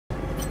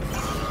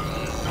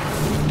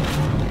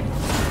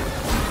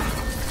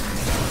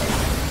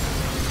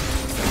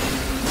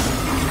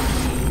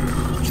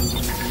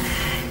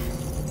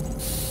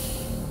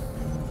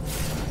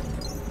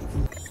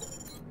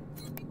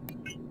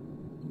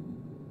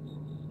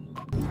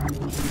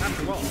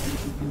After all,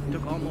 it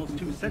took almost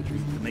 2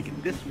 centuries to make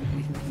it this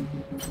way.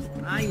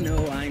 I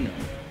know.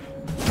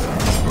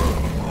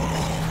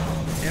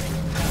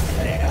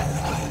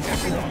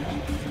 Every launch.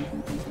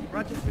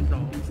 Project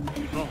Resolve,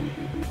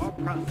 evolve. Our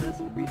process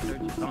of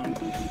research is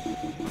ongoing.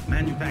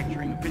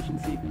 Manufacturing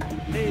efficiency,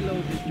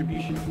 payload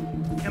distribution,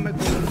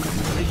 chemical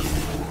isolation,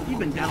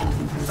 even down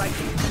to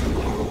recycling.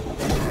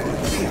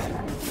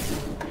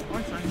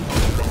 Our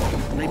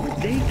scientists labor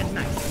day and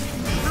night,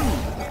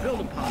 to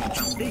build upon the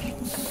foundation.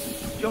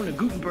 Jonah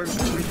Gutenberg's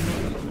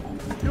original.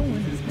 No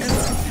one has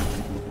ever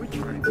attempted. We're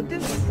trying to do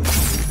it.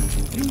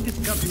 New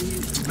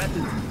discoveries and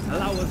methods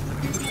allow us to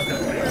use the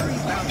very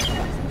values of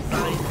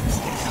science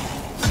and technology.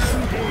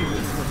 Every day we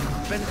work to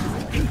benefit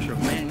the future of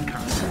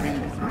mankind to bring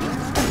this closer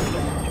to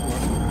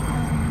us.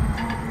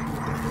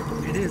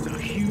 It is a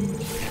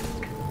huge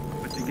task,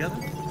 but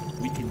together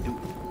we can do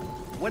it.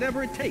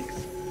 Whatever it takes.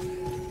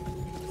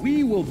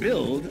 We will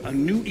build a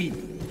new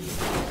Eden,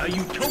 a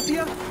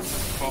utopia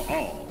for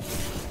all.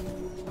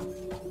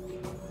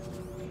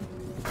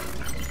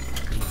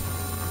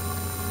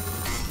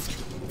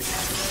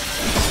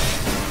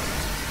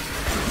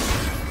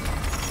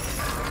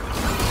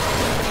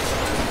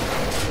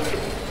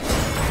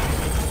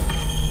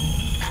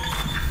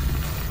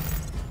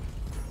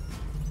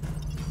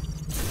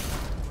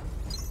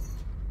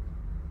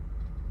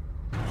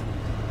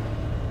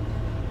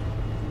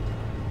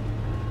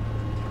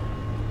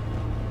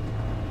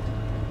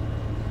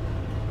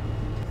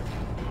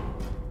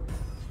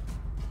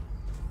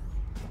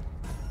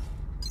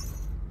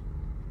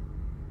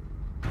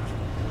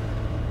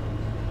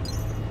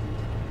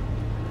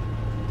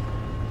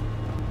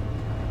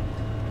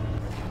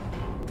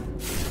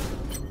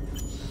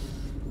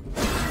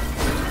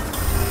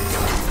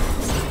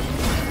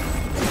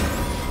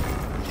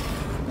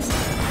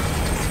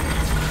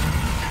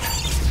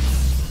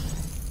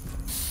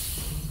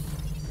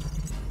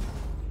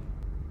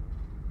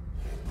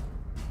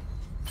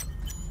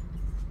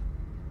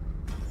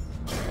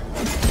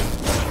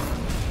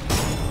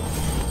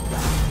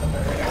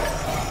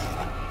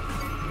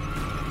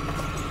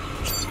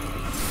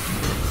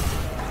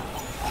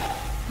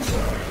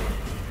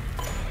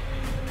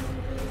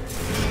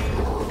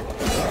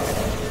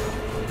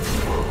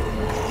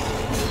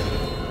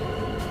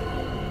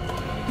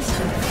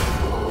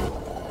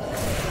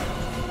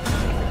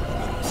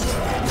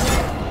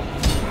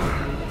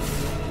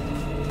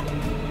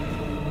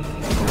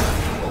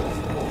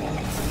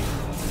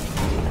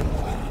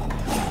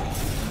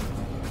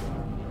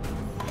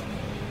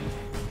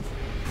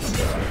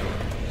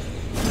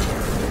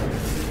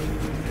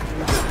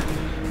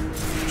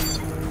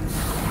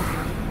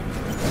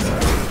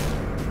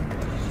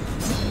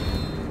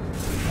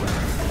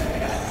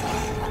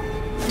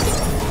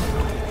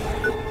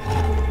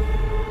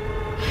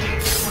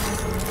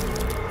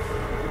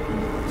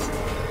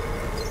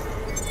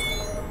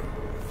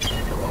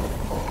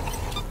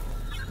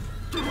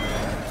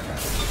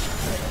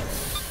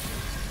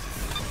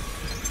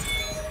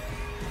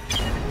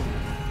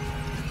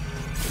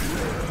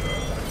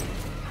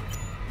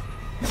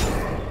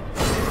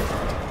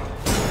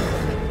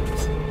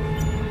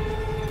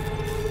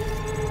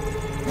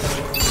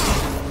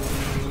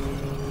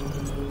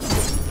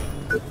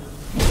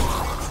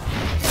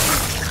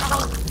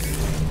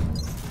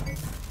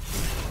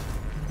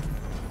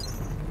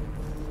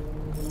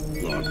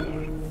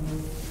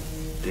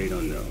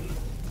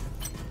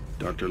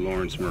 Dr.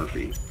 Lawrence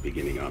Murphy,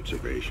 beginning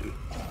observation.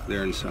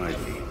 They're inside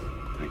me.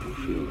 I can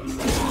feel them.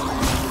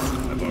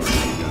 I've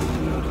already begun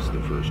to notice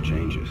the first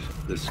changes.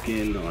 The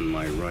skin on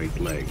my right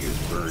leg is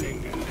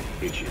burning and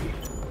itching.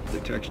 The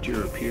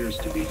texture appears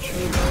to be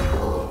changing. There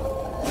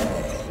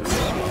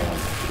are small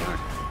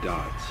black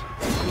dots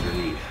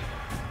underneath,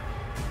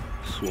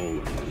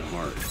 swollen and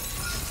hard.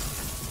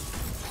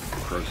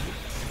 Process.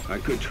 I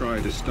could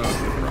try to stop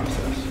the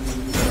process,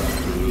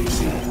 remove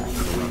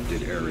the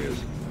corrupted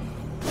areas.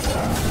 But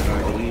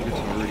I believe it's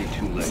already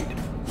too late.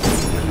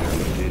 They're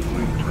within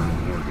my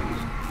internal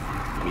organs,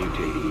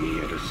 mutating me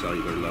at a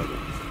cellular level.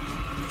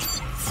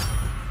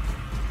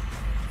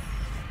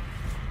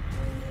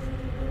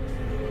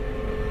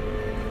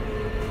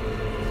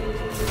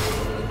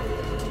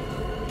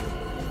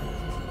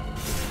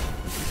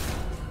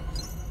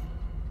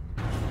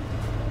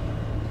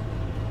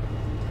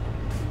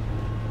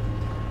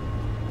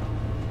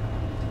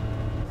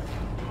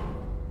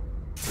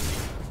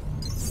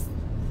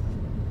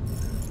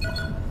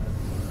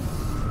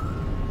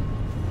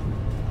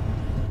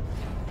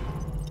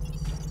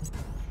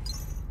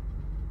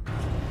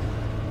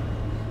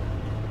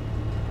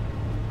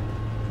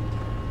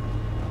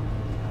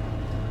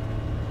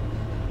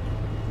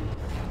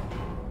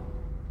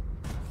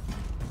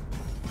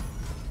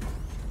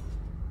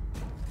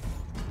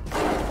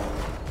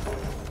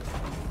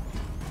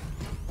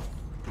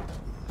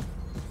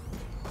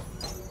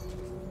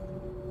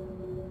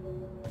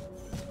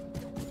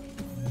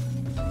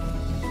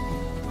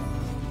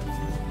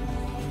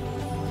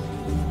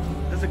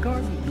 Does a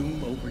garden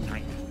bloom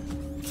overnight?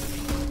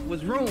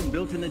 Was Rome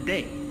built in a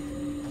day?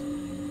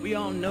 We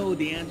all know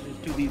the answers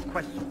to these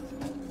questions.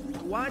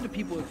 why do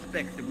people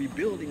expect the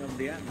rebuilding of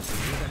the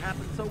atmosphere to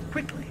happen so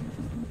quickly?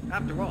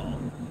 After all,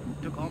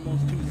 it took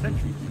almost 2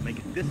 centuries to make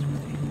it this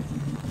way.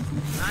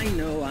 I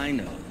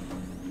know.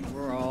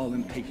 We're all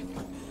impatient.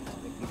 But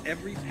with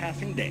every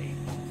passing day,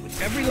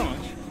 with every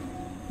launch,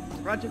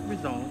 Project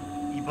Resolve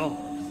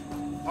evolves.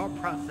 Our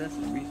process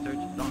and research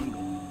is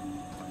ongoing.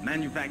 From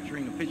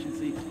manufacturing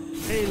efficiency,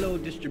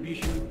 payload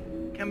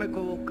distribution,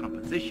 chemical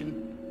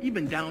composition,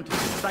 even down to the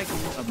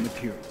recycling of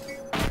materials.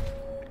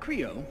 At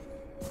Creo,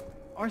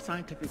 our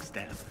scientific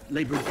staff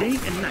labor day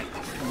and night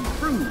to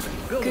improve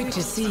and build. Good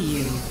to see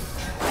you.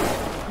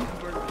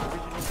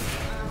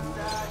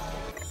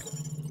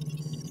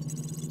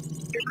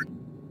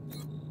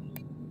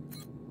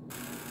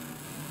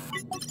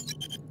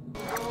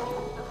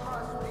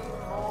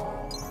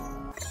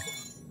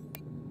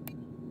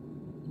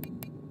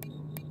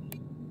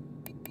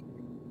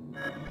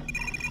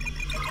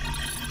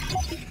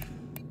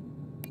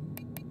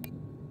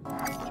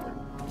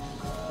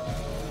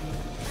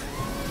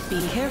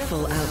 Be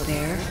careful out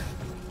there.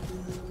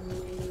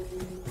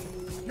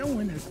 No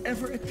one has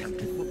ever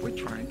attempted what we're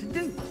trying to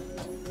do.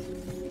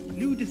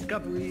 New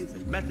discoveries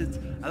and methods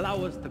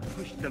allow us to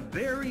push the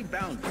very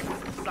boundaries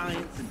of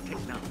science and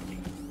technology.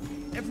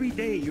 Every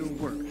day your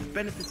work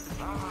benefits the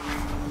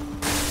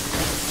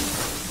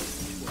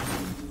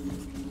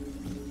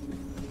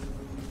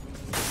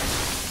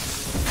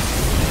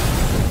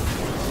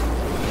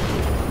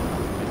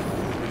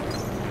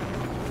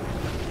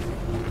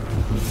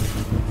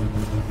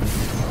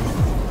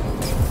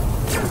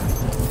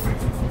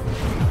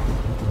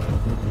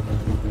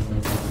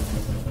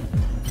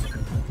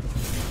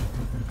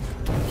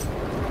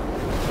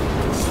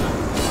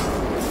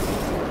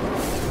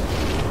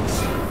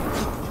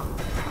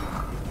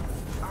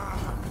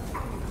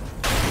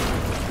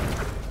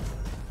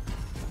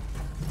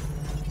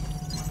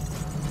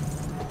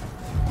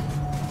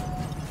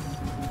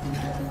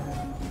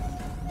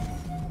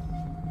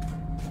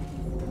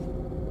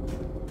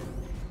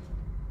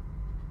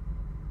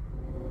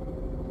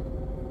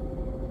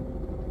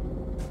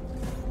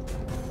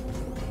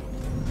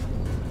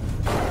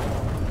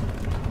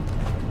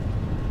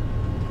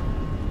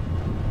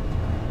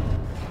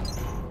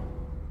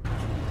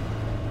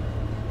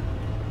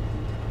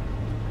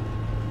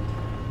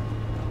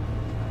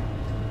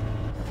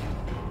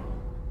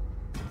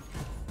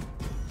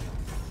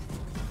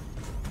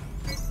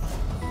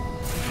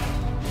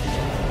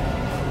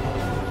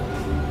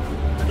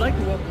I'd like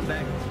to welcome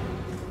back.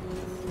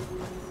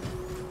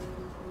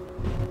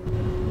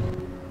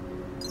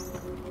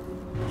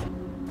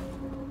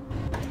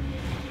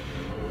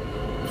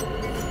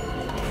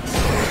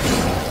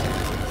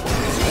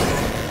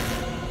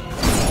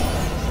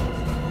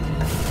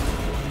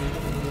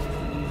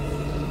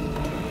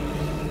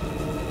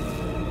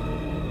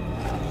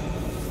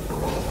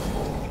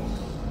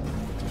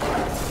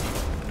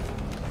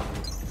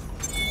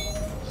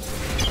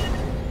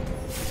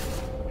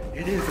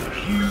 It is a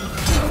huge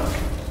task,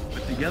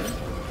 but together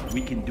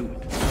we can do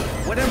it.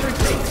 Whatever it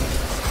takes,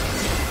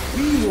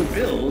 we will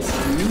build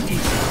a new Eden,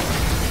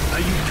 a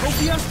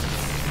utopia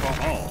for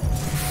all.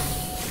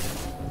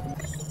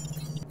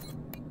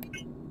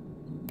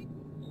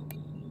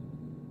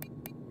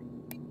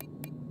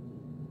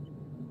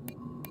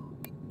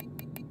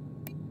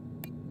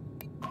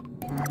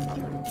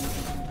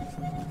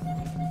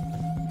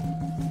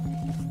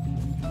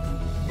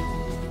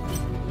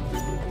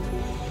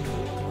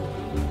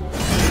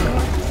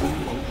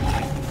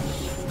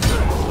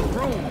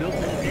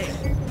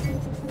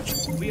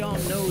 We all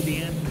know the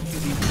answer to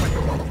these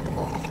questions.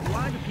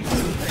 Why do people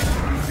expect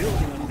the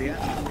rebuilding of the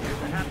atmosphere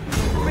to happen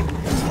so quickly?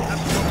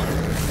 After all,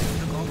 it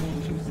took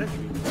almost 2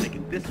 centuries to make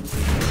it this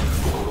way.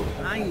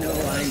 I know.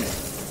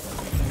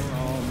 We're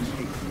all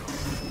impatient.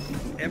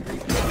 Every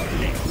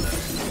day,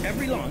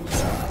 every launch,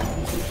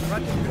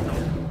 Project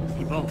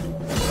Resolve evolves.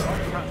 Our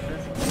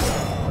process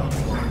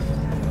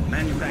is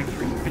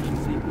manufacturing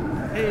efficiency,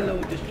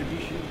 payload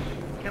distribution,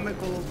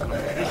 chemical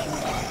composition,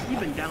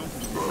 even down to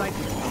the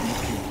recycling of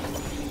materials.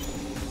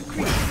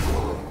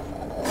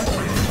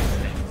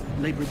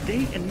 Labor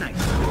day and night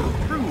to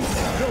improve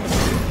and build a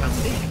new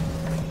foundation.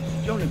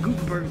 Jonah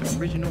Gutenberg's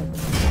original, no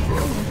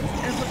one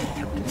has ever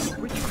attempted what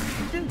we're trying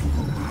to do.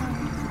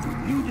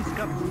 New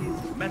discoveries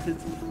and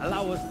methods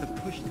allow us to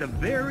push the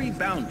very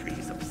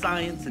boundaries of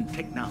science and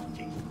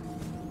technology.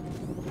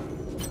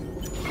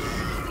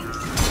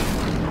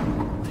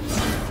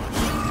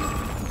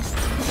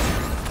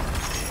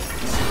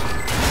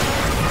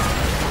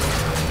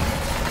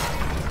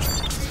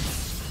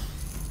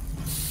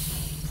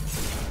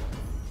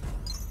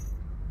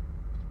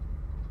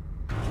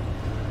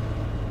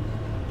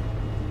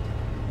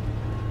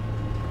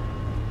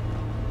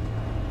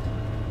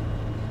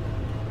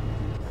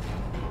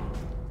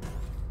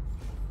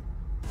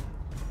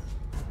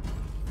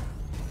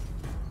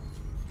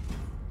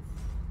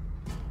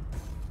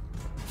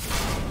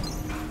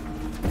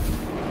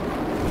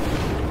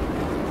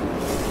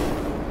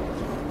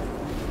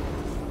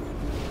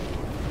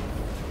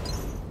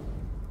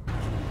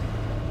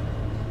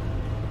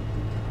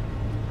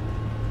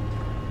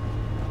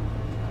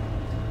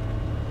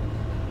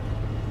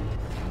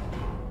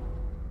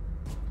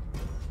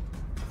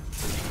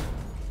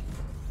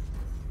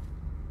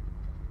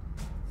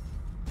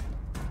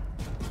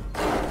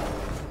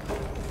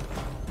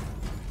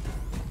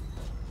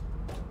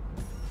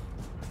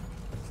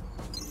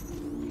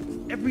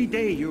 Every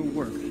day your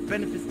work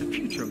benefits the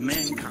future of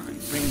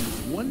mankind, bringing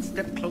us one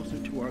step closer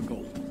to our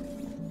goal.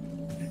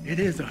 It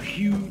is a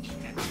huge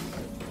step.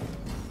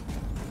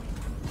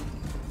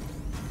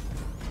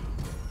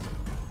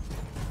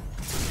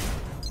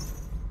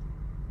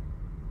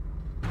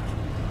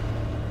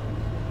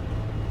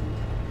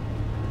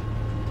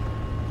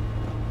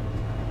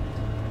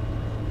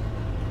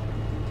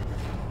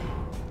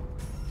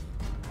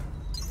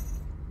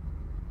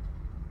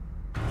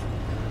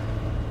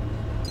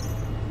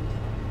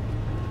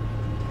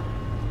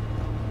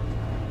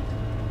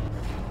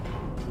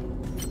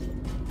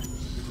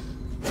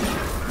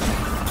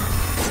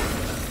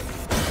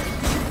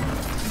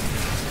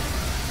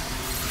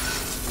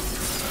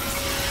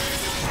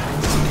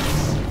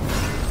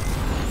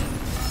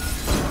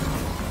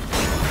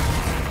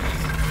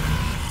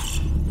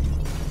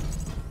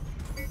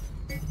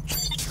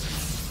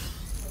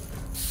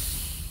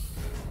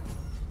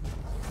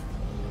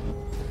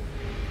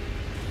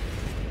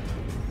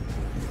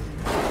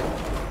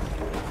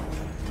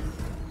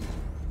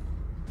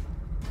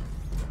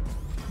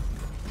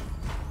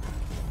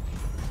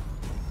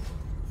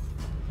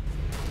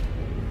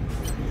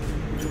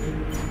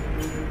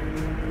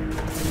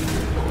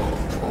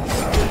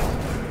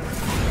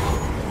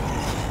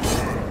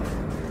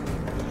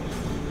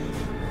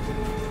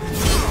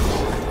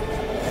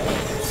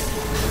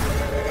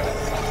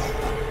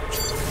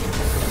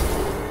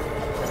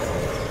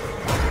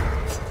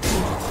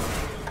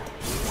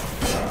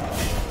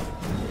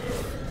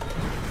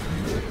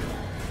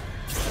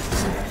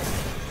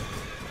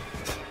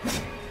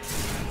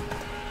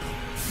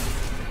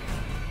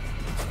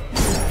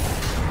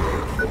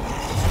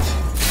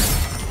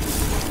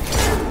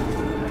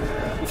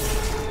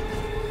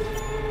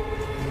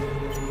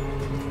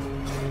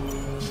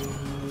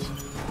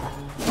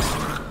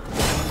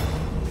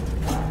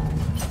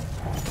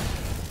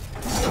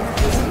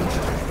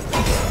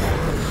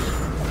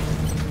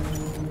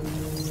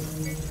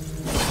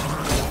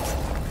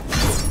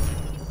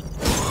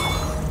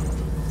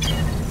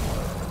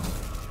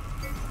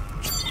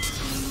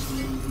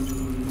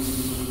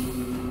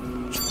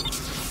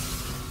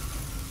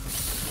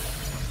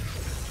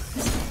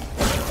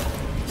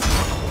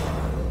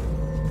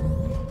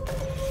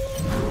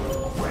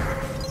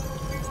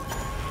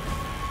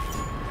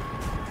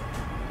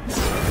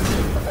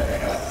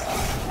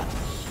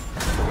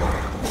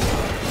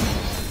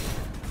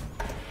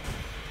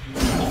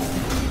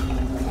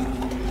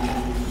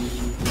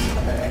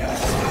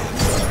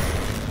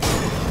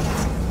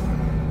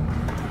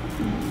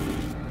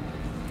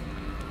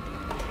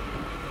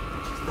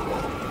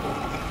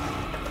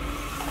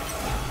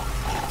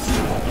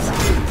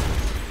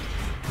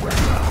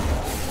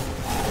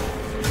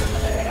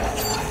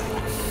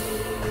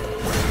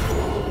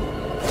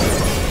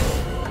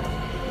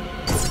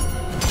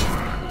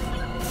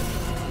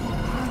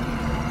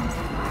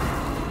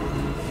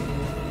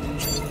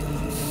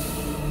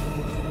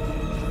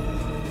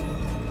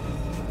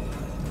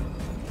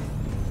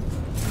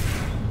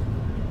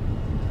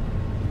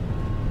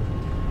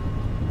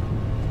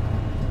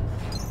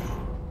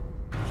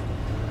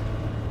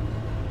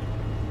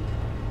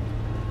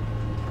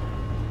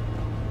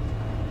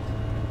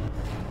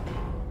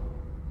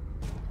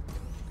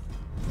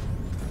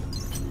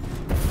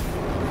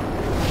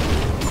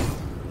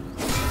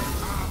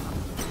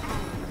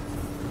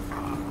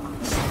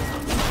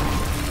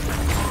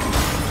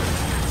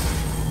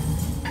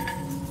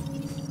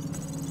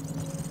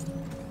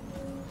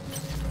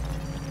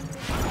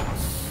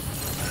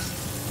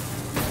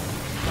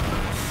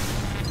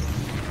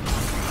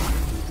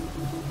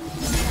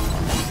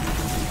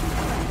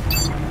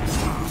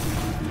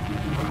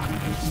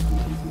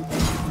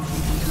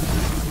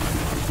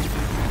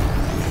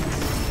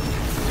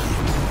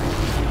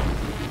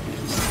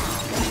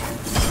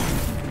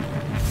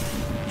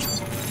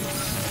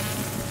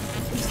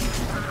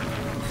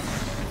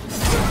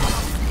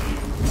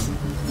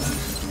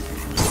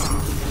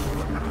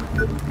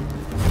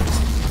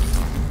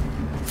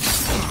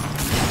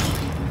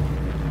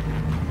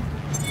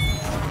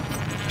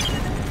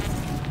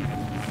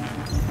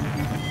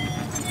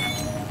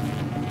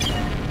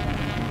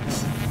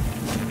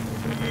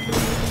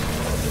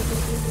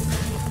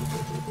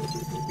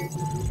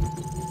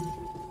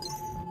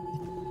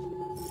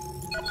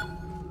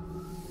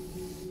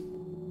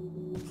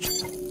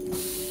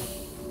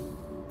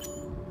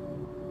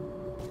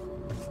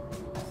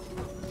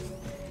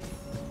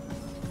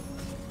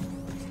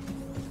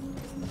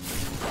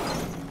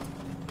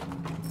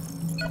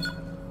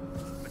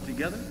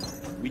 Together,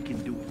 we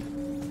can do it.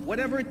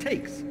 Whatever it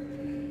takes.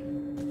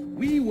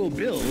 We will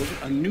build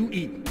a new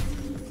Eden.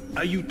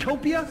 A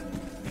utopia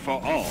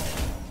for all.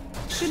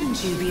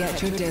 Shouldn't you be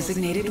at your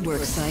designated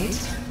work site?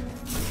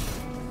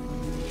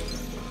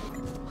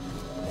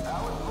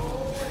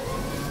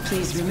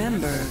 Please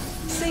remember,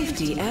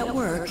 safety at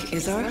work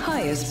is our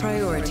highest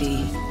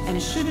priority and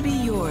should be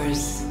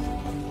yours.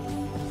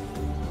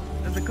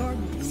 Does the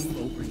garden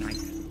bloom overnight?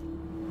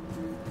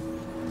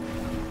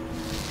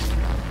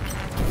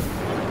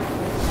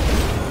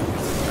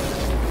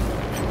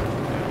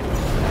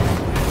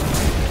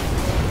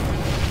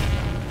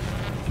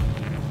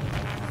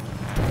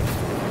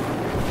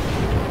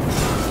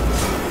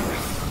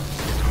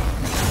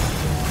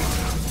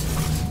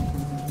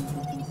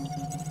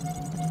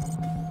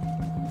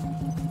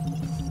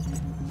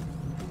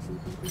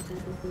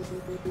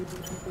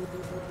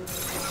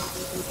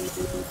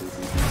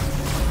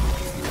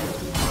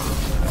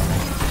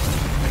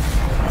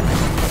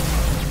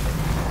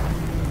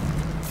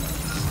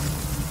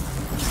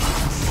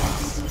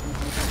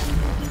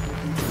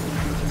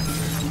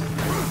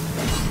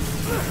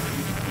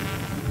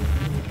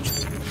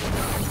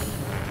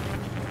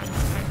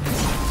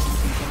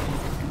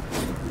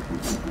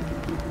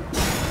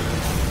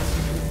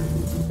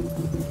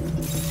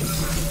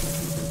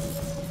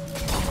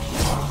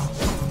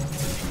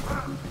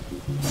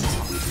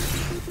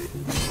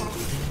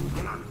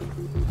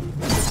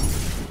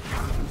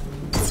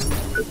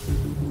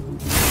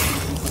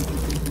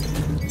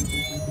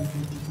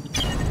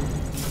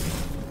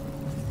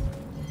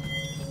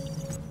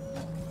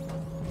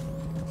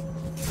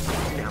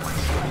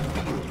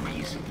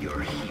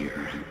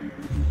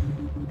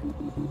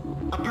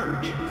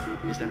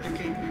 Is that their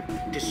game?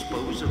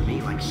 Dispose of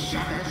me like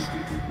Chavez?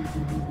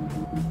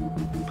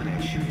 But I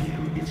assure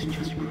you, it's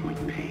just growing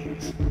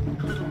pains.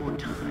 A little more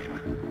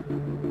time.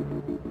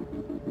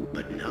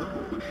 But no,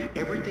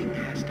 everything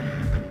has to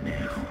happen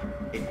now.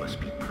 It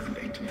must be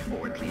perfect,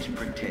 or at least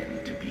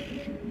pretend to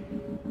be.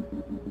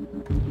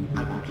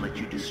 I won't let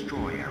you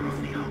destroy our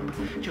only hope,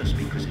 just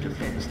because it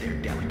offends their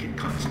delicate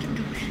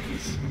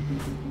constitutions.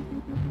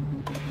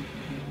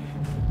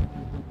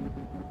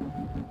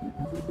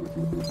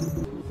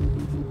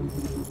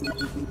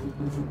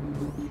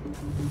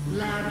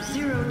 Lab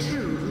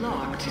 02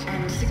 locked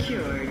and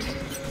secured.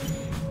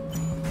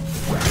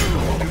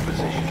 Hold your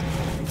position.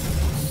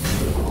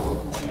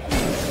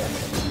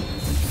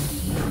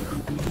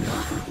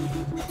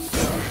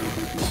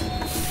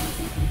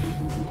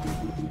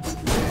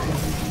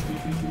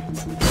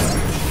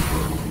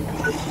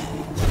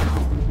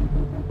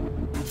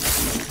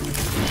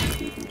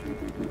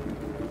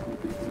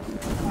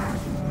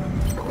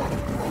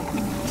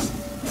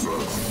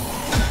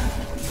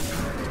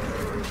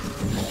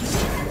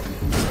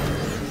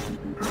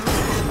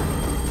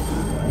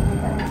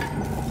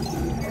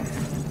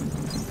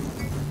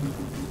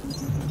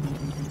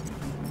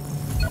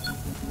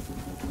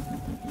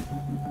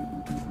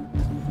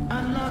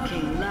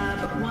 Unlocking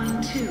Lab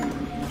 12.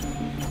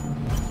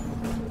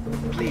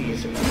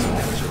 Please,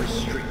 that's a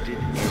restricted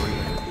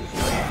area.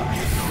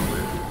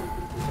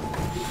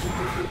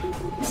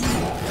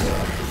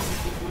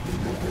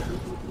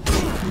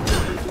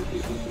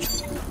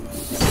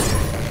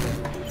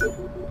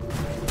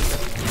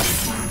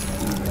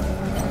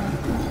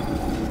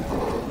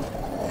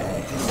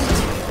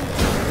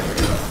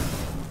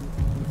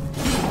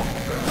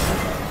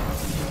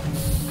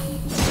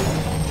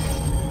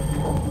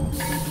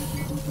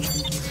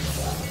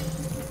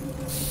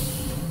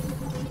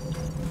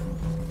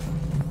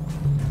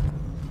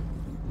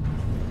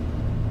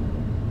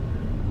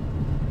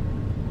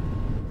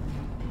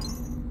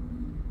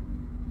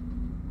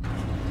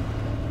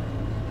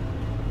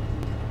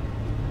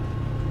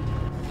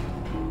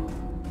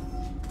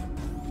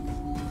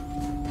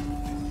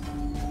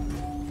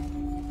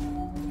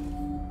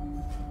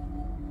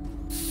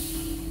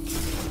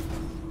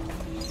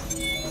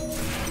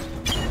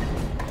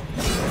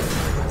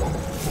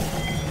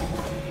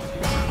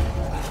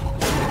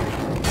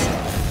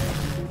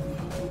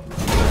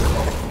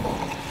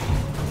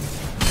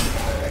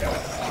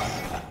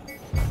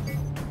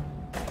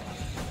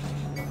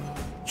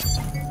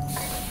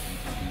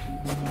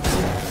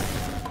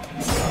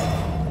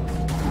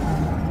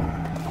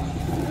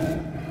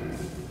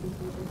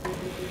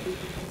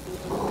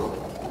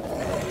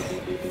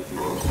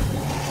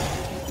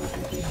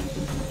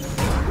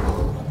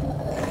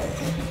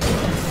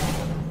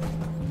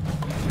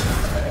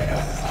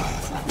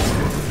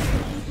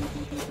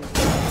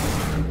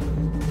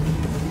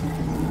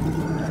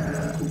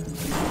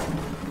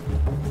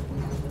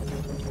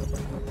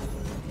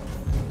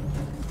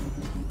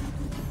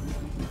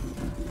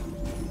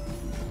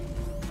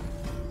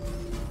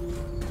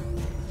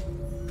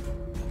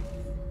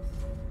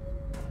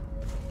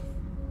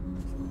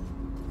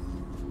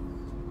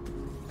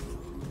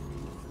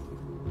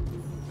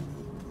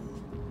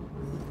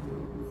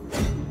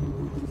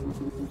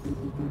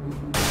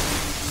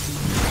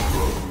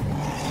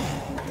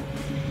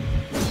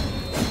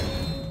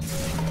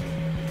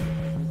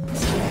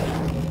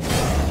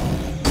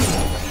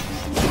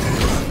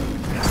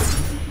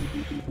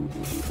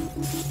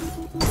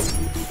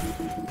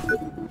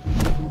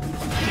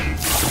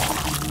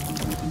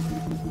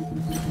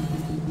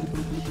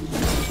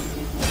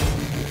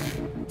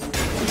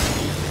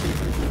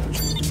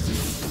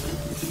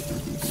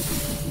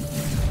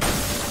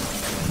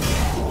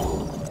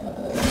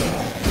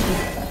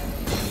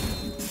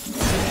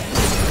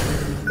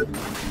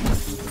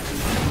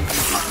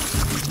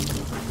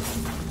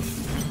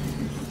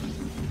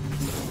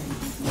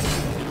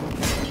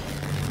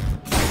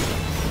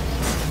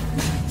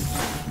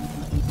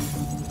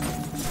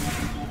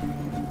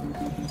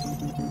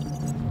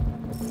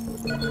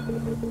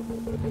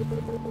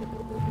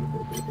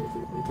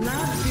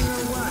 Lab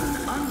 01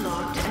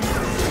 unlocked and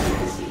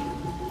occupancy.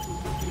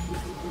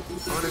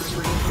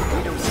 Honestly, we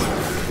don't want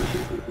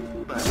to,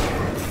 but we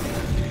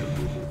have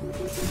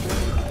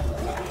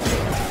to.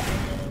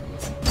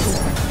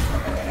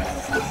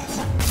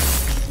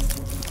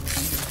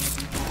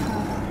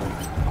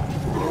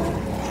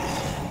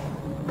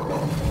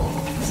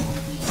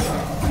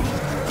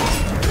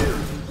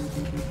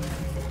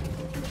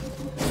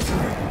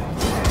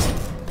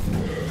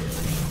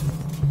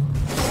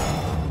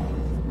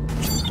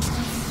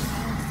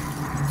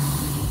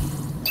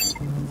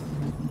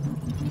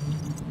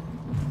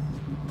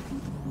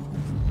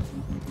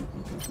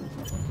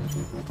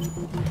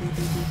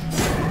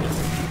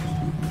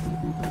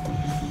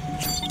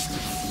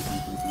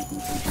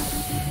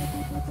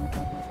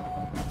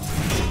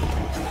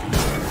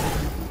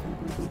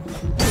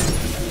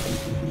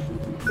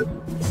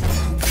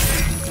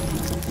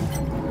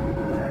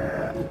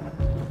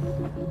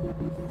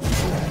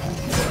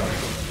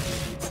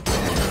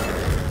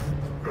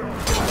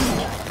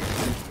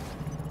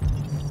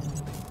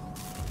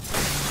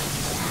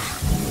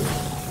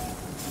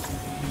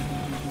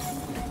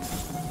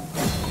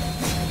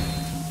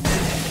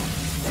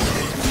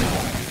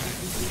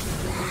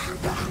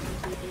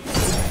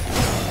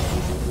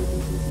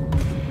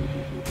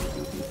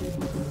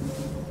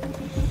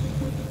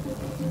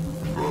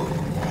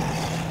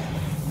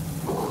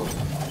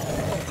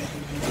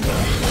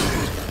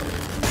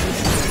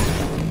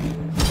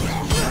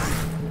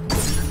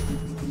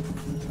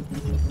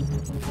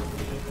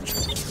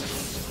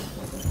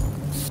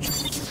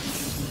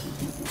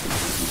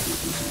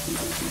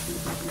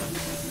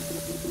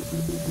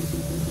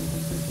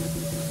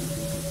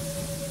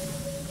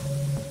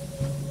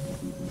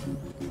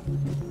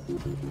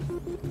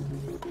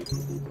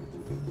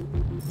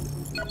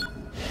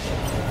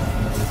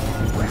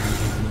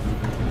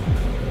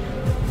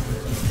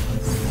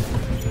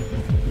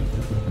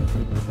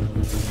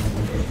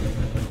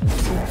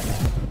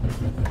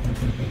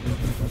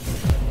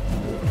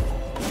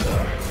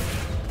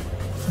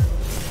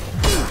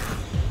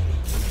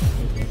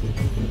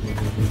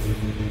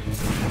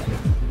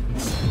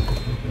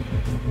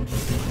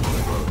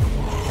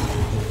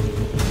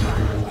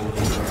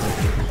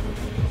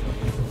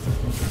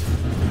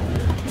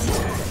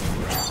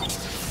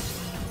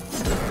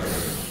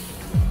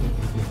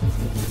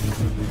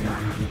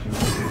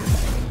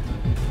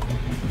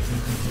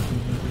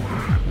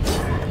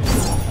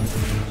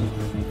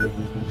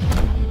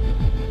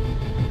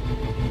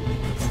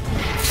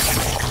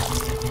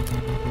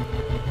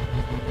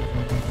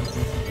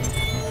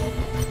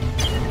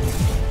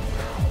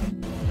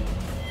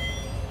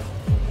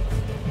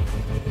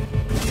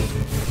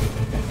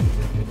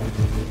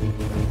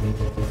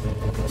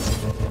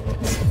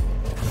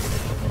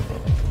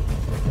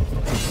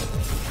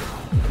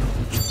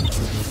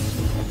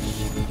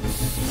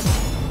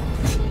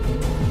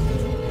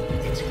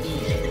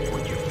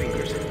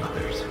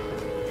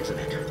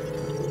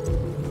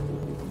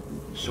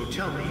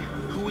 Tell me,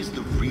 who is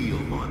the real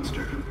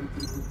monster?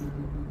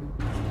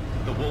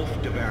 The wolf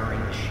devouring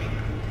the sheep,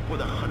 or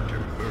the hunter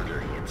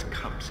murdering its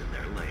cubs in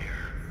their lair?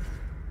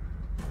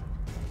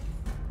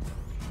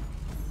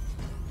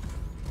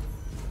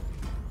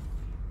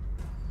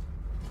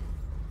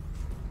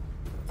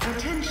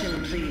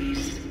 Attention,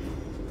 please.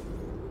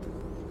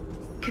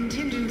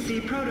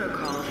 Contingency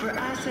protocol for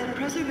asset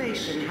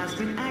preservation has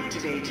been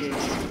activated.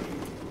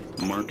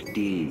 Mark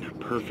Dean,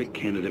 perfect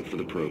candidate for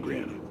the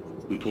program.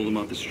 We pulled him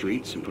off the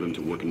streets and put him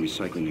to work in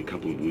recycling a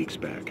couple of weeks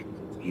back.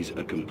 He's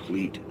a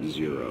complete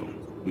zero.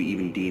 We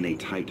even DNA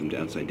typed him to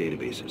outside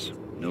databases.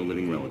 No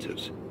living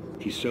relatives.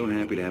 He's so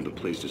happy to have a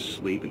place to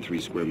sleep and 3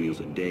 square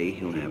meals a day,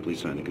 he'll happily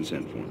sign the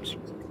consent forms.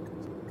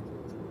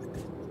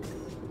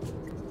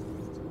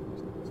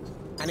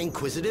 An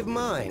inquisitive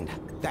mind.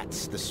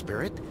 That's the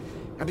spirit.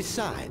 And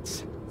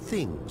besides,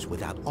 things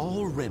without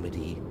all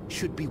remedy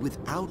should be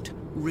without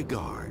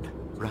regard,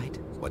 right?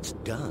 What's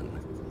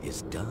done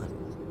is done.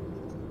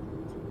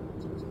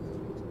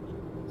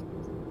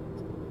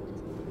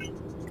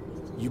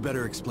 You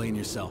better explain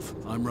yourself.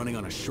 I'm running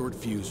on a short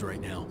fuse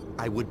right now.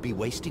 I would be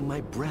wasting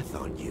my breath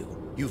on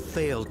you. You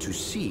failed to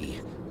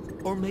see,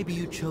 or maybe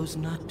you chose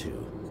not to.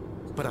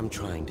 But I'm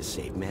trying to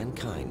save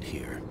mankind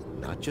here.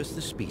 Not just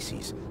the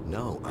species.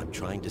 No, I'm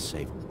trying to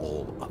save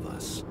all of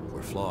us.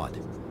 We're flawed,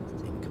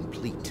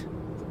 incomplete.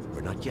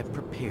 We're not yet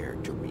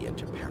prepared to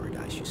re-enter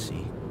paradise, you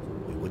see.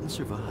 We wouldn't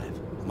survive.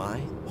 My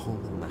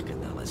Homo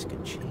Machinalis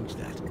could change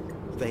that.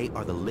 They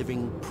are the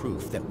living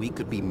proof that we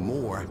could be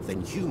more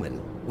than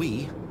human.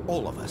 We,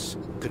 all of us,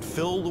 could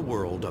fill the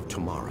world of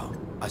tomorrow.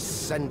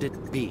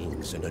 Ascended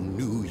beings in a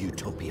new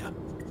utopia.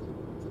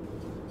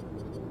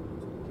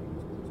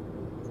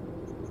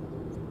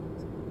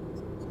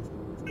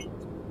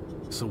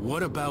 So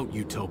what about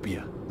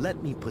utopia?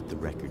 Let me put the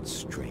record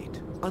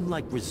straight.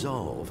 Unlike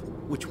Resolve,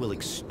 which will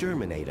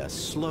exterminate us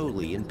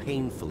slowly and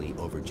painfully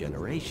over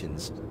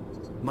generations,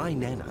 my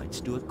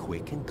nanites do a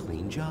quick and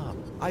clean job.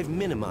 I've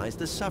minimized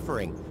the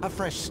suffering, a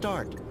fresh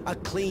start, a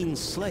clean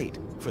slate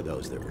for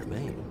those that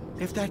remain.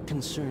 If that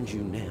concerns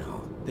you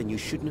now, then you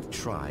shouldn't have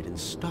tried and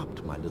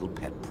stopped my little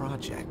pet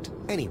project.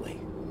 Anyway,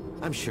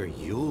 I'm sure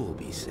you'll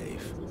be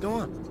safe. Go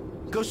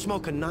on. Go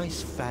smoke a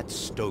nice fat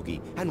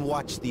stogie and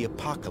watch the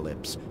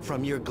apocalypse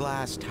from your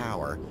glass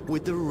tower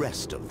with the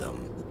rest of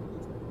them.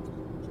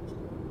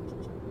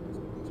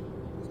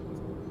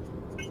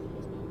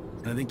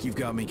 I think you've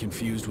got me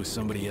confused with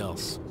somebody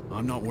else.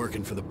 I'm not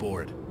working for the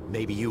board.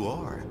 Maybe you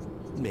are.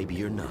 Maybe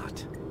you're not.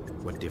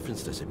 What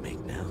difference does it make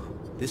now?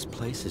 This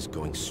place is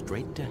going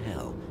straight to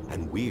hell,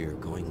 and we're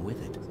going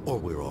with it. Or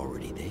we're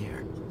already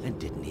there, and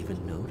didn't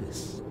even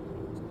notice.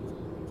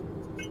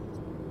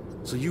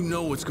 So you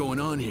know what's going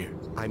on here?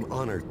 I'm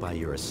honored by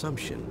your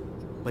assumption,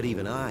 But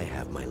even I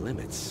have my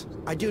limits.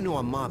 I do know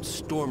a mob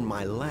stormed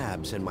my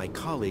labs and my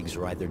colleagues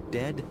are either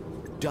dead,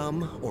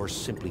 dumb, or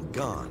simply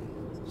gone.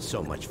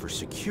 So much for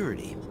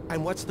security.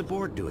 And what's the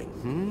board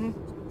doing,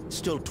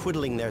 Still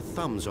twiddling their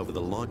thumbs over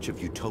the launch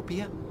of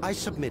Utopia? I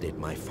submitted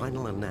my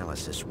final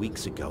analysis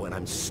weeks ago and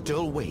I'm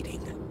still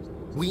waiting.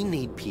 We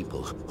need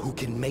people who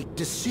can make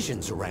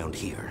decisions around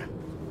here.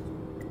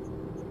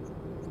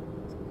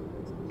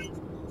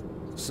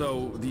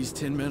 So, these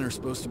tin men are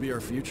supposed to be our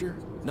future?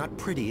 Not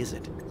pretty, is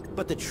it?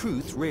 But the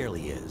truth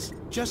rarely is.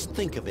 Just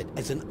think of it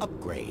as an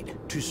upgrade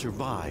to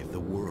survive the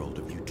world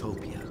of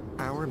Utopia.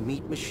 Our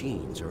meat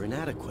machines are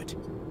inadequate.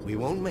 We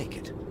won't make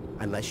it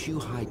unless you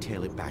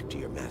hightail it back to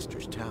your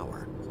master's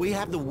tower. We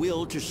have the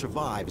will to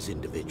survive as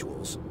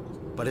individuals,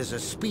 but as a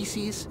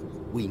species,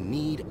 we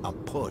need a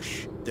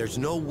push. There's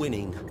no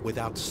winning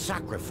without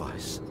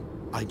sacrifice.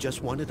 I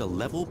just wanted a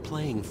level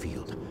playing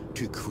field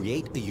to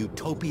create a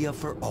utopia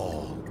for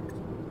all.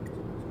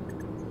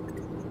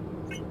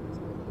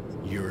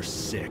 You're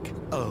sick.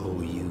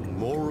 Oh, you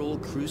moral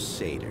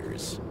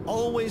crusaders.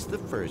 Always the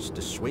first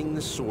to swing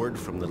the sword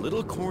from the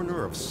little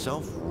corner of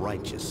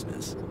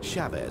self-righteousness.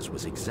 Chavez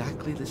was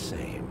exactly the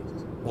same.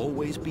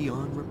 Always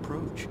beyond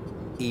reproach.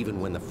 Even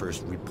when the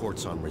first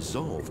reports on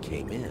Resolve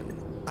came in.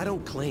 I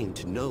don't claim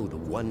to know the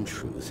one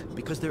truth,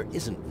 because there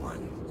isn't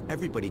one.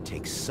 Everybody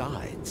takes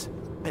sides,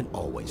 and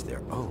always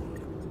their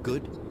own.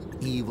 Good,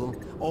 evil,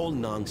 all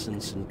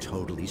nonsense and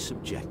totally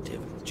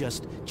subjective.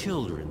 Just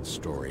children's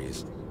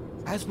stories.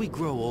 As we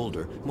grow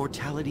older,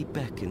 mortality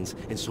beckons,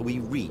 and so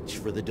we reach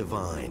for the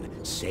divine.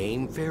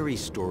 Same fairy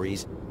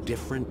stories,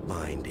 different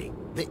binding.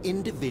 The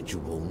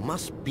individual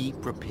must be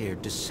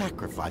prepared to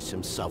sacrifice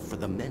himself for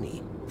the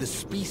many. The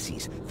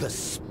species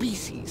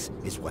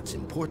is what's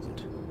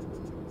important.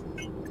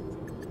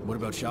 What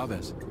about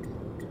Chavez?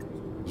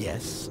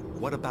 Yes,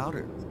 what about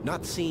her?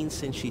 Not seen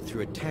since she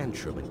threw a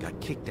tantrum and got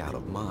kicked out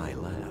of my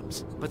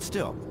labs. But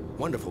still,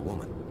 wonderful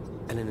woman.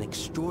 And an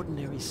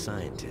extraordinary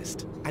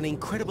scientist. An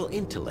incredible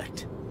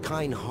intellect.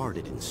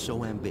 Kind-hearted and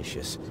so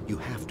ambitious, you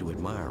have to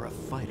admire a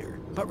fighter.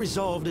 But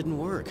Resolve didn't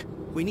work.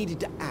 We needed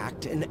to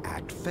act and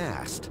act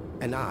fast.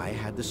 And I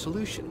had the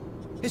solution.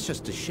 It's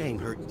just a shame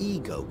her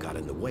ego got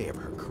in the way of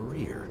her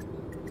career.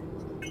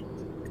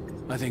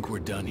 I think we're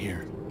done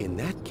here. In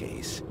that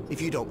case,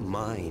 if you don't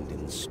mind,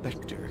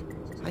 Inspector,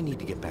 I need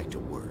to get back to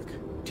work.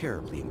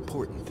 Terribly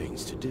important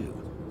things to do.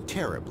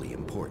 Terribly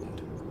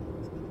important.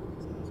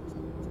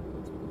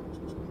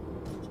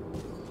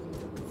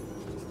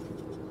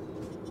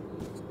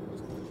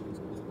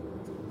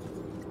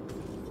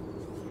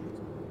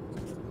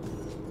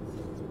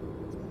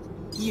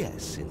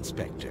 Yes,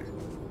 Inspector.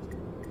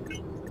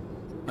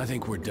 I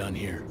think we're done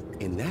here.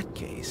 In that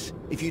case,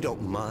 if you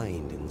don't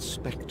mind,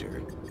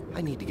 Inspector,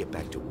 I need to get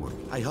back to work.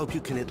 I hope you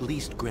can at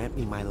least grant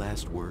me my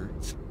last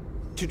words.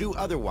 To do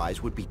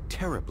otherwise would be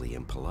terribly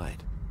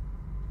impolite.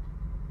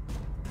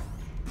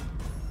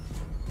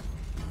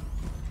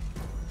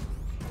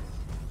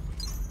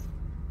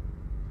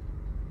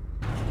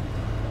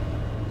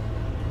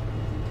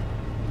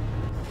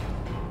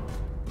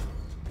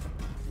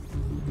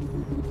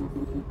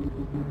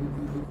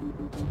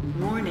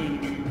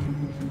 Warning.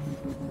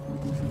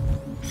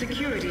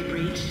 Security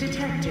breach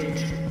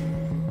detected.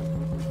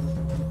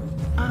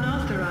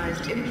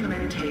 Unauthorized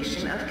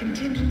implementation of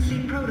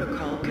contingency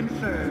protocol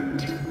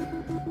confirmed.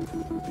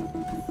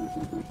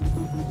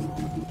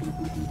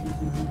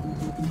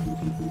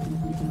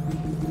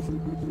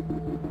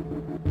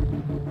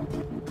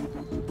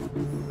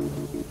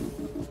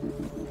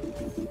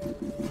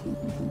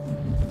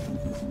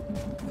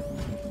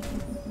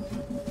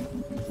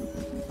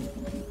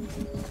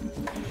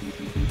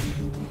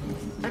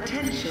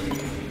 Attention.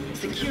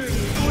 Security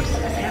forces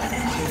have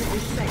entered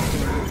this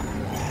sector.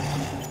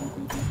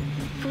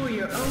 For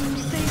your own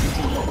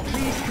safety,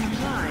 please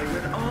comply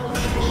with all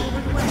official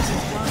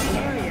requests while the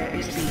area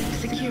is being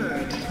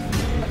secured.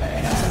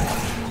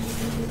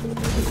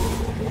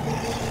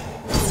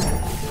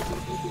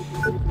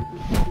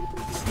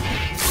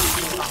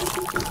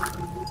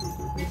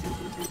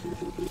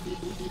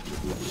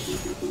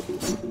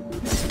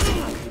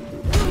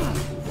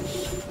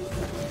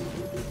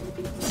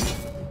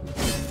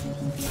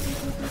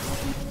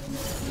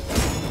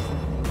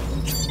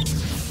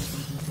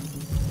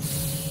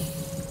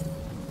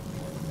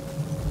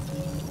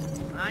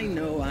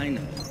 I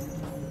know.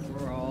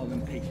 We're all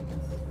impatient.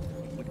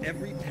 With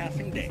every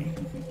passing day,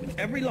 with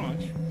every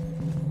launch,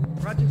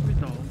 Project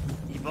Resolve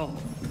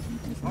evolves.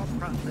 Our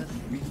process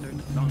research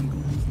is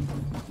ongoing.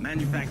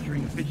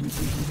 Manufacturing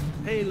efficiency,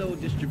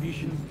 payload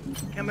distribution,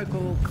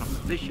 chemical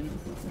composition,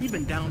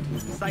 even down to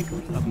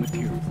recycling of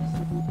materials.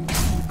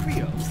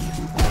 Creo,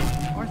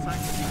 our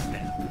scientific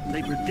staff,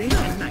 labor day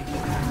and night to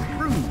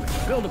improve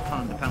and build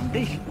upon the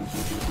foundation.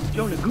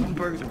 Jonah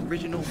Gutenberg's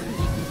original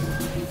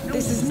vision.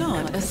 This is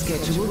not a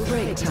scheduled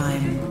break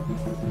time.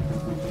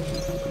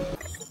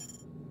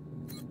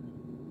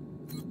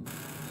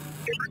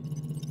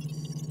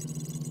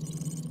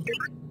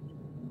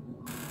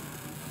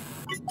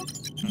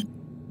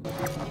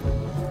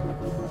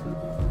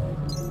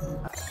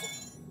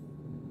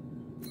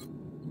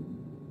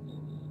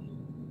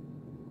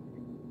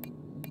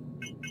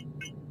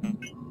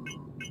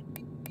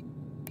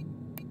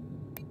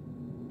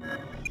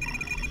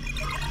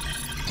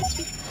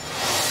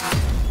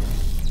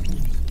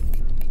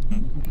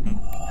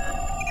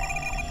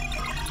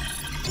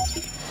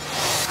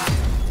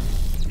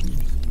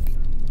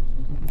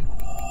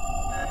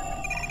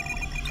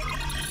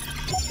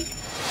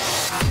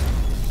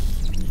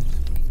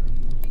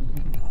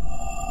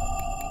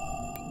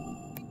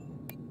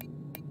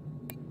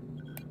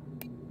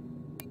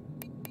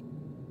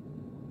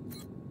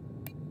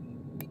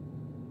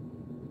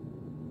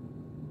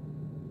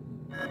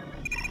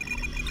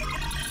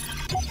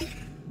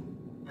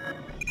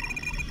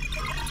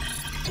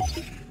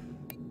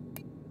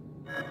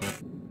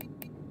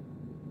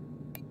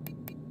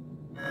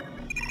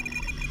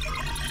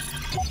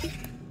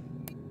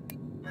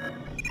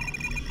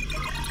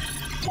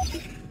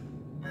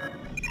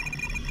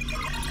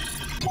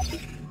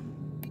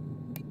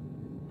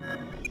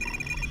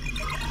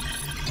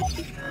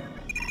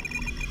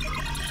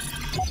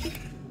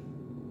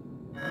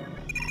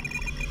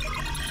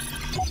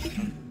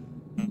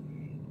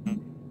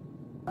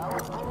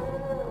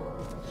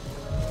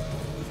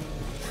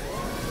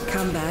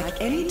 Come back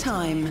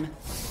anytime.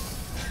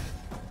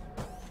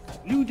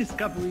 New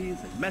discoveries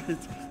and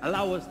methods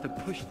allow us to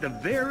push the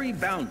very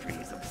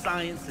boundaries of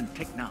science and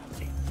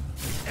technology.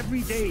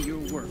 Every day your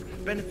work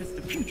benefits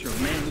the future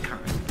of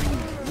mankind, bringing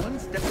us one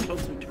step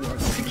closer to our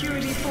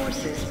Security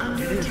forces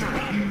under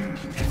attack.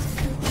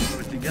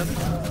 But together,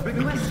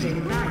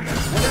 Requesting backup.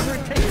 whatever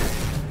it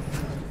takes.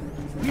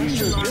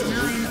 Echelon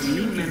 9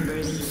 team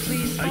members,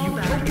 please fall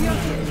back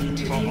immediately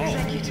to the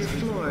executive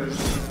floors.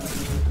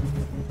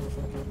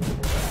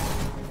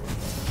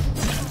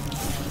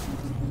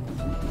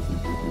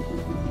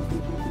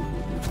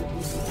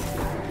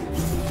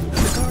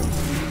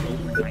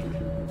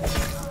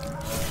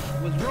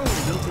 Was Rome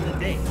built in a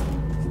day?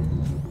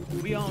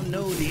 We all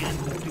know the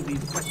answers to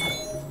these questions.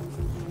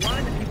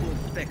 Why do people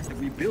expect the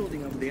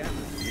rebuilding of the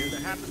atmosphere to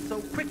happen so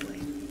quickly?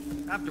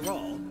 After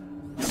all,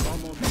 it's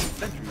almost 2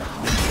 centuries.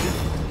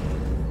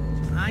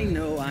 I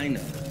know.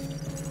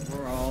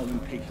 We're all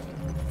impatient.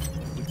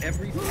 With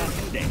every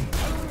passing day,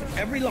 with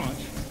every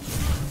launch,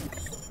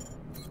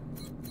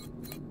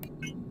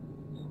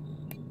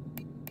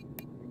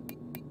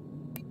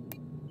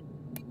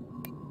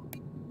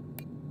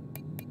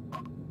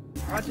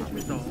 project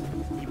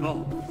resolve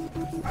evolves.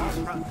 Our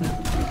process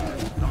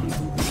is on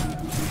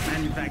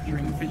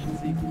manufacturing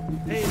efficiency,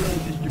 payload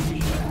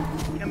distribution,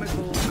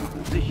 chemical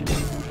composition,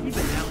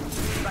 even down to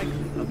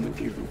recycling of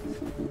materials.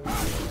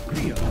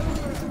 Creo,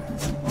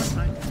 our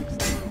scientific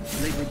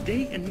staff, labor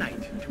day and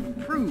night to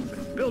improve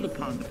and build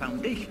upon the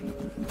foundation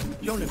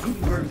of Jonah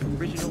Gutenberg's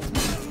original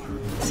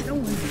vision. No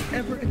one has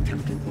ever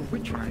attempted what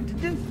we're trying to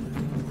do.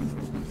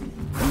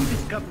 New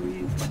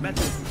discoveries and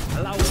methods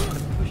allow us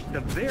to push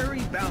the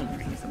very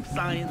boundaries of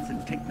science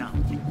and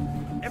technology.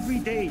 Every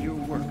day your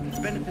work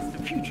benefits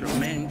the future of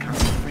mankind,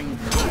 bringing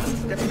us one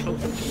step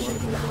closer to our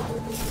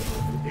goal.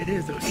 It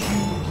is a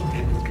huge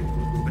task,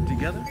 but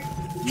together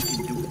we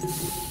can do it.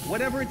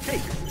 Whatever it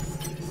takes.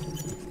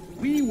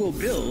 We will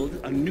build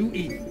a new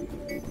Eden,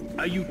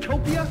 a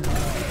utopia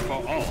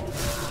for all.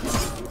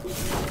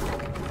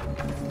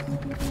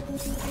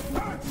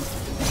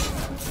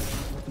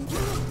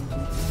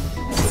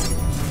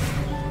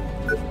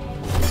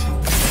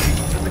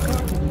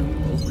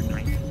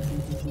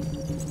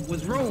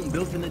 Was Rome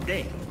built in a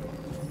day?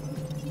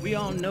 We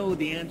all know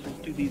the answers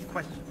to these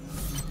questions.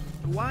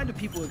 Why do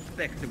people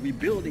expect the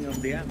rebuilding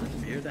of the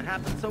atmosphere to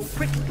happen so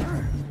quickly?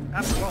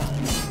 After all,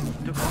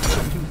 it took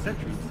almost 2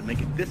 centuries to make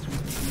it this way.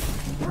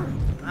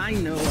 I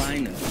know.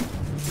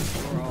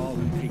 We're all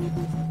impatient.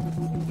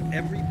 With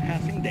every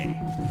passing day,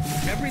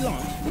 every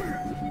launch,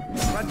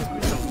 project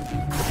results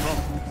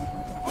evolve.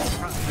 All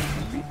process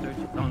and research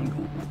is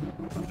ongoing.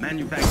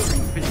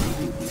 Manufacturing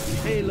efficiency,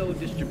 payload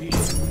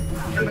distribution,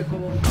 chemical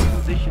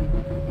composition,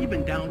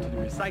 even down to the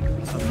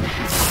recycling of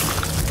materials.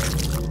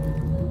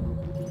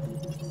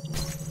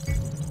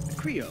 The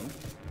Creo,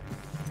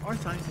 our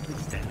scientific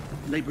staff,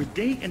 labor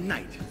day and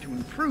night to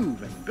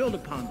improve and build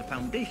upon the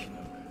foundation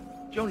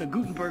of Jonah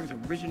Gutenberg's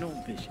original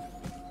vision.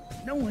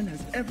 No one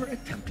has ever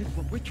attempted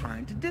what we're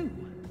trying to do.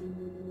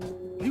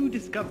 New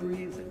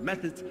discoveries and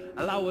methods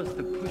allow us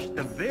to push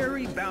the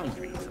very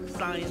boundaries of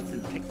science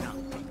and technology.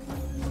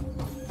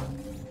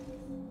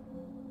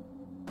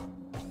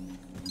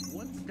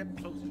 One step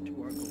closer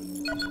to our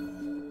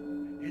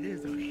goal. It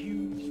is a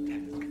huge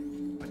task,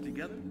 but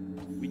together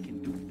we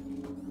can do it.